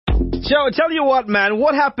So tell you what, man,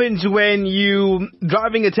 what happens when you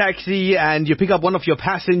driving a taxi and you pick up one of your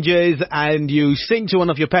passengers and you sing to one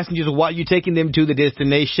of your passengers while you're taking them to the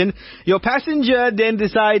destination? Your passenger then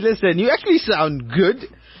decide, listen, you actually sound good.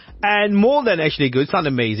 And more than actually good, sound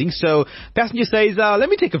amazing. So passenger says, let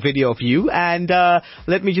me take a video of you and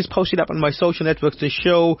let me just post it up on my social networks to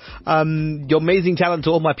show your amazing talent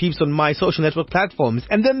to all my peeps on my social network platforms.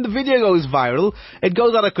 And then the video goes viral. It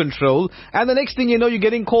goes out of control. And the next thing you know, you're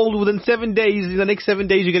getting called within 7 days. In the next 7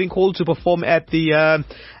 days, you're getting called to perform at the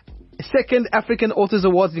Second African Authors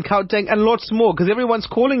Awards in Gauteng and lots more because everyone's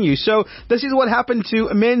calling you. So this is what happened to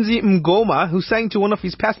Menzi Mngoma, who sang to one of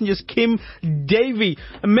his passengers, Kim Davey.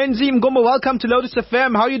 Menzi Mngoma, welcome to Lotus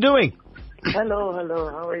FM. How are you doing? Hello.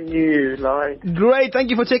 How are you, Lloyd? Great. Thank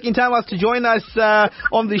you for taking time out to join us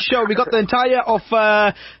on the show. We got the entire of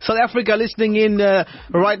South Africa listening in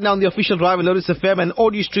right now on the official drive of Lotus FM and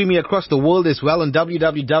audio streaming across the world as well on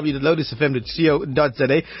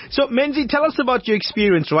www.lotusfm.co.za. So, Menzi, tell us about your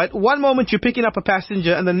experience, right? One moment you're picking up a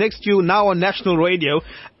passenger and the next you're now on national radio.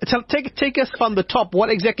 Take us from the top. What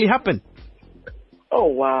exactly happened? Oh,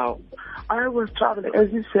 wow. I was traveling,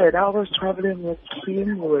 as you said, I was traveling with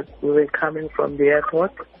Kim. We were coming from the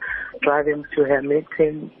airport, driving to her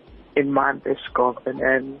meeting in Manchester,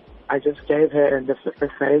 and I just gave her the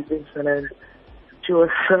phrases, and then she was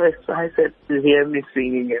so excited to hear me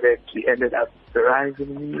singing, and then she ended up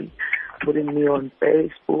surprising me, putting me on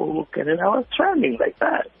Facebook, and then I was trending like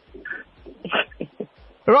that.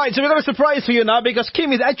 Right, so we've got a surprise for you now because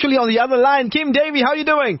Kim is actually on the other line. Kim Davey, how are you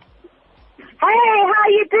doing? Hey, how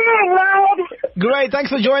you doing, Lloyd? Great,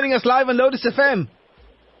 thanks for joining us live on Lotus FM.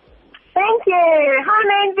 Thank you. Hi,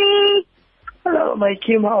 Menzi. Hello, my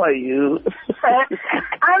Kim, how are you?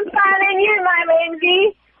 I'm fine, and you, my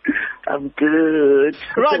Menzi? I'm good.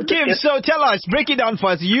 Right, Kim, so tell us, break it down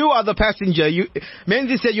for us. You are the passenger.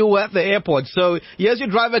 Menzi said you were at the airport. So here's your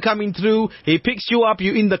driver coming through. He picks you up.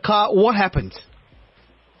 You're in the car. What happened?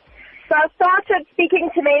 So I started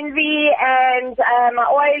speaking to Menzi, and I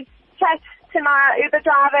always chat to my Uber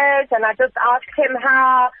drivers, and I just asked him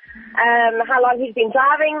how long he's been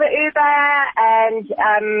driving the Uber, and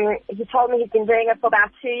he told me he's been doing it for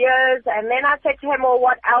about 2 years. And then I said to him, well,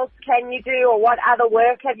 what else can you do, or what other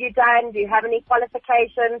work have you done? Do you have any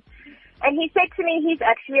qualifications? And he said to me he's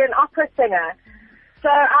actually an opera singer.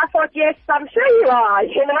 So I thought, yes, I'm sure you are.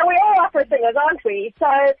 You know, we're all opera singers, aren't we? So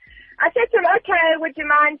I said to him, okay, would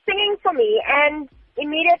you mind singing for me? And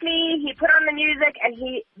immediately he put on the music, and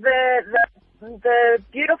the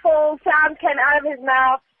beautiful sound came out of his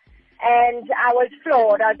mouth, and I was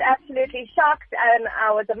floored. I was absolutely shocked, and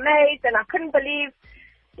I was amazed, and I couldn't believe,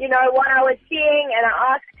 what I was seeing. And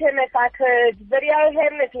I asked him if I could video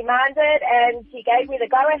him, if he minded, and he gave me the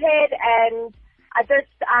go-ahead, and I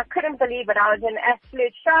couldn't believe it. I was in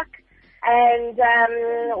absolute shock, and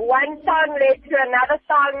one song led to another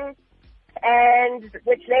song, and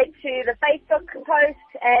which led to the Facebook post,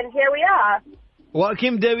 and here we are. Well,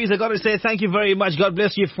 Kim Davey, I got to say thank you very much. God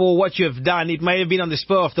bless you for what you've done. It may have been on the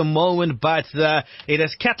spur of the moment, but it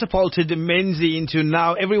has catapulted Menzi into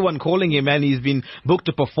now everyone calling him, and he's been booked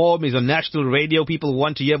to perform. He's on national radio. People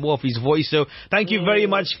want to hear more of his voice. So thank you very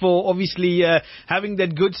much for obviously having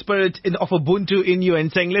that good spirit of Ubuntu in you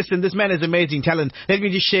and saying, listen, this man has amazing talent. Let me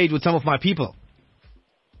just share it with some of my people.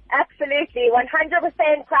 Absolutely,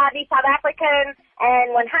 100% proudly South African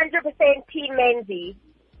and 100% Team Menzi.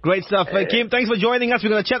 Great stuff. Kim, thanks for joining us. We're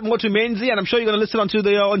going to chat more to Menzi, and I'm sure you're going to listen onto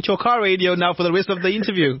your car radio now for the rest of the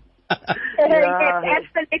interview. Yes,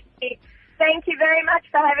 absolutely. Thank you very much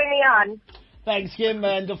for having me on. Thanks, Kim.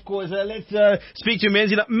 And, of course, let's speak to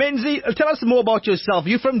Menzi. Now, Menzi, tell us more about yourself.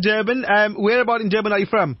 You're from Durban. Where about in Durban are you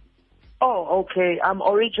from? Oh, okay. I'm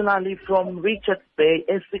originally from Richards Bay,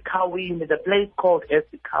 eSekhawini, the place called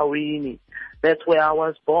eSekhawini. That's where I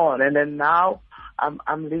was born. And then now I'm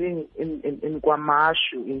living in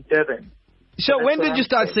Kwamashu in Durban. So when did you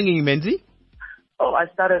start singing, Menzi? Oh, I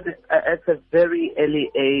started at a very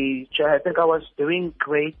early age. I think I was doing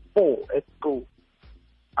grade 4 at school.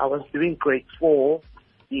 I was doing grade 4.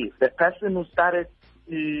 Yes. The person who started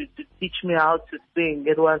to teach me how to sing,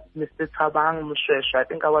 it was Mr. Tabang Mushesha. I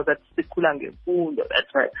think I was at Sikulange.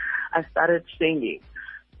 That's right. I started singing.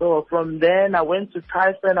 So from then I went to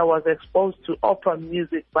Tyson. I was exposed to opera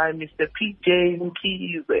music by Mr. P.J.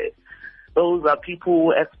 Mkize. Those are people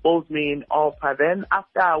who exposed me in opera. Then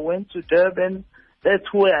after I went to Durban,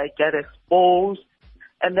 that's where I get exposed.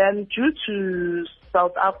 And then due to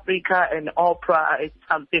South Africa and opera, it's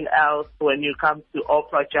something else when you come to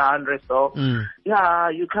opera genre. So,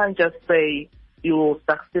 you can't just say you will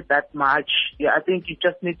succeed that much. Yeah, I think you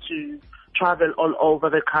just need to travel all over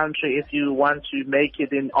the country if you want to make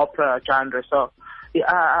it in opera genre. So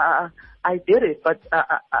yeah, I did it, but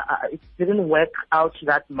it didn't work out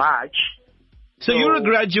that much. So you're a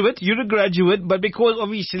graduate, but because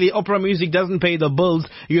obviously opera music doesn't pay the bills,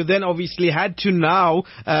 you then obviously had to now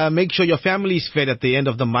make sure your family's fed at the end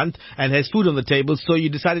of the month and has food on the table. So you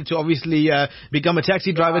decided to obviously become a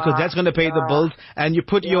taxi driver because that's going to pay the bills, and you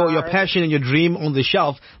put your passion and your dream on the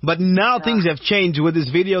shelf. But now things have changed with this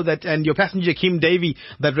video and your passenger Kim Davey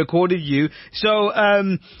that recorded you. So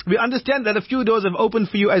we understand that a few doors have opened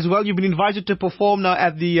for you as well. You've been invited to perform now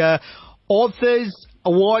at the Thurs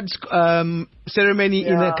Awards ceremony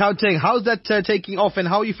in Gauteng. How's that taking off, and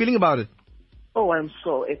how are you feeling about it? Oh, I'm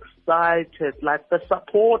so excited. Like the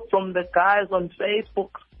support from the guys on Facebook,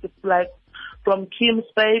 like from Kim's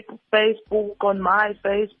Facebook, on my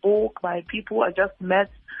Facebook, my people. I just met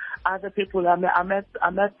other people. I met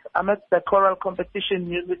the choral competition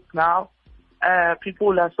music now.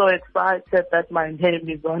 People are so excited that my name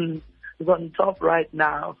is on top right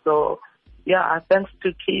now. So yeah, thanks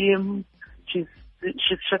to Kim. She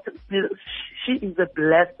is a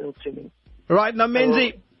blessing to me. Right. Now,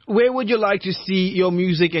 Menzi, where would you like to see your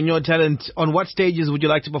music and your talent? On what stages would you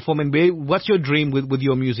like to perform? And what's your dream with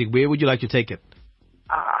your music? Where would you like to take it?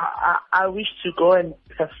 I wish to go and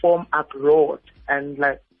perform abroad. And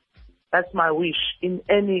that's my wish, in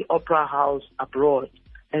any opera house abroad.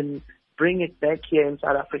 And bring it back here in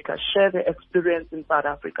South Africa. Share the experience in South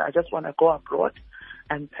Africa. I just want to go abroad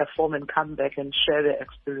and perform and come back and share the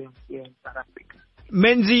experience here in South Africa.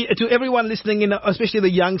 Menzi, to everyone listening in, especially the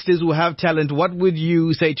youngsters who have talent, what would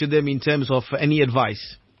you say to them in terms of any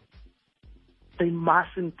advice? They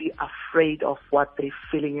mustn't be afraid of what they're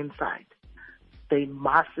feeling inside. They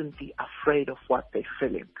mustn't be afraid of what they're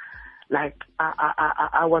feeling. Like,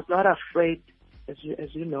 I was not afraid, as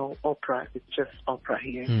you know, opera, it's just opera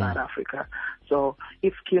here in South Africa. So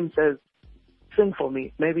if Kim says, sing for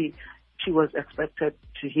me, maybe she was expected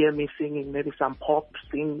to hear me singing maybe some pop,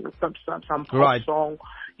 some pop song.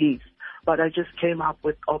 Yes. But I just came up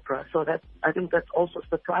with opera. So I think that's also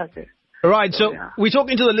surprising. Right, so we're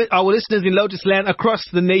talking to our listeners in Lotus Land across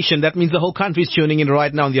the nation. That means the whole country is tuning in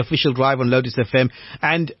right now on the official drive on Lotus FM.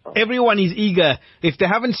 And everyone is eager. If they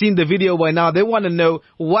haven't seen the video by now, they want to know,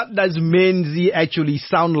 what does Menzi actually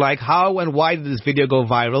sound like? How and why did this video go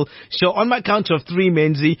viral? So on my count of 3,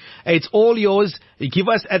 Menzi, it's all yours. Give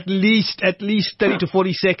us at least 30 to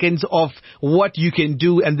 40 seconds of what you can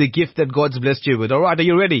do and the gift that God's blessed you with. All right, are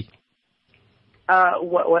you ready?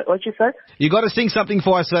 What you said? You got to sing something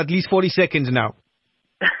for us for at least 40 seconds now.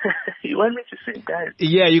 You want me to sing, guys?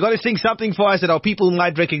 Yeah, you got to sing something for us that our people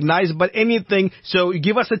might recognize, but anything. So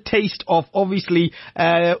give us a taste of, obviously,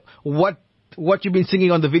 what you've been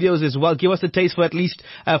singing on the videos as well. Give us a taste for at least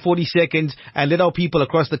 40 seconds and let our people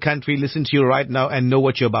across the country listen to you right now and know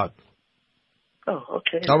what you're about. Oh,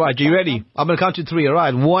 okay. All right, are you ready? I'm going to count to 3. All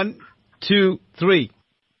right, 1, 2, 3.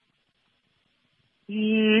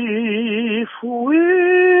 If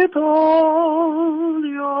with all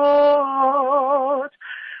your heart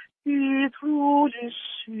he truly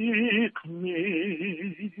seek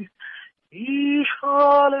me, he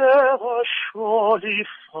shall ever surely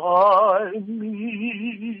find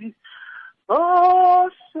me. The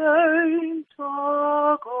saints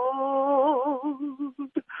are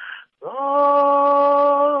good,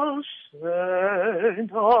 the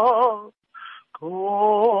saints are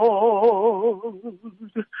God.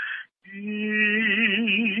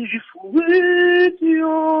 If with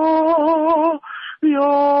your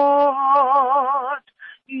heart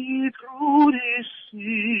he truly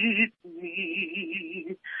seek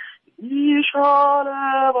me, he shall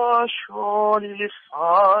ever surely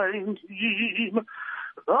find him.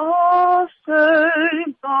 The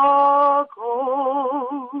saints are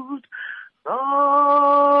good,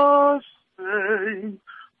 the saints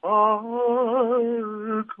are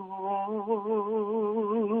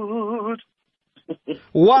good.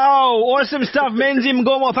 Wow, awesome stuff, Menzi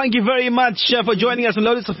Mngoma. Thank you very much for joining us on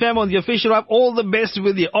Lotus FM on the official app. All the best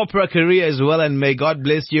with the opera career as well, and may God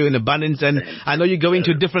bless you in abundance. And I know you're going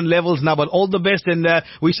to different levels now, but all the best, and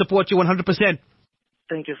we support you 100%.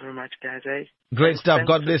 Thank you very much, guys. Great stuff.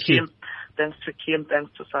 God bless you. Thanks to Kim.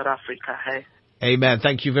 Thanks to South Africa. Hey. Amen.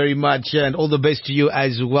 Thank you very much, and all the best to you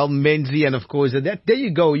as well, Menzi. And of course, there you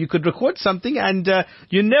go. You could record something, and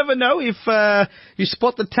you never know if you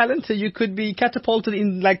spot the talent. You could be catapulted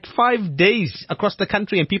in like 5 days across the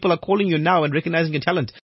country, and people are calling you now and recognizing your talent.